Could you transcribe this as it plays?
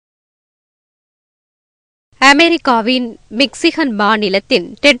அமெரிக்காவின் மிக்சிகன் மாநிலத்தின்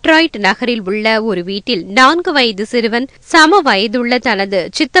டெட்ராய்ட் நகரில் உள்ள ஒரு வீட்டில் 4 வயது சிறுவன் சம வயதுள்ள தனது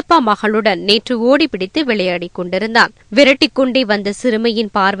சித்தப்பா மகளுடன் நேற்று ஓடிப்பிடித்து விளையாடிக் கொண்டிருந்தான். விரட்டிக்கொண்டே வந்த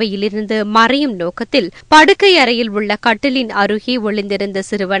சிறுமியின் பார்வையிலிருந்து மறையும் நோக்கத்தில் படுக்கை அறையில் உள்ள கட்டிலின் அருகே ஒளிந்திருந்த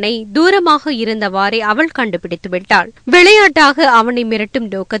சிறுவனை தூரமாக இருந்தவாறே அவள் கண்டுபிடித்து விட்டாள். விளையாட்டாக அவனை மிரட்டும்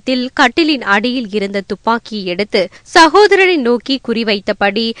நோக்கத்தில் கட்டிலின் அடியில் இருந்த துப்பாக்கியை எடுத்து சகோதரனை நோக்கி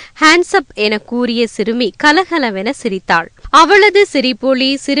குறிவைத்தபடி ஹேண்ட்ஸ் அப் என கூறிய சிறுமி கலகலவென சிரித்தாள். அவளது சிரிப்பொலி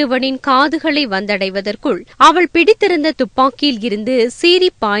சிறுவனின் காதுகளை வந்தடைவதற்குள் அவள் பிடித்திருந்த துப்பாக்கியில் இருந்து சீறி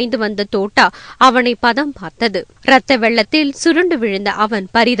பாய்ந்து வந்த தோட்டா அவனை பதம் பார்த்தது. இரத்த வெள்ளத்தில் சுருண்டு விழுந்த அவன்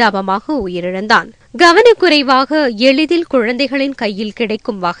பரிதாபமாக உயிரிழந்தான். கவனக்குறைவாக எளிதில் குழந்தைகளின் கையில்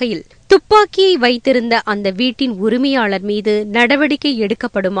கிடைக்கும் வகையில் துப்பாக்கியை வைத்திருந்த அந்த வீட்டின் உரிமையாளர் மீது நடவடிக்கை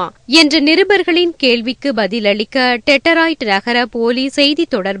எடுக்கப்படுமா என்ற நிருபர்களின் கேள்விக்கு பதிலளிக்க டெட்ராய்ட் நகர போலீஸ் செய்தி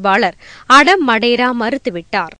தொடர்பாளர் அடம் மடேரா மறுத்துவிட்டார்.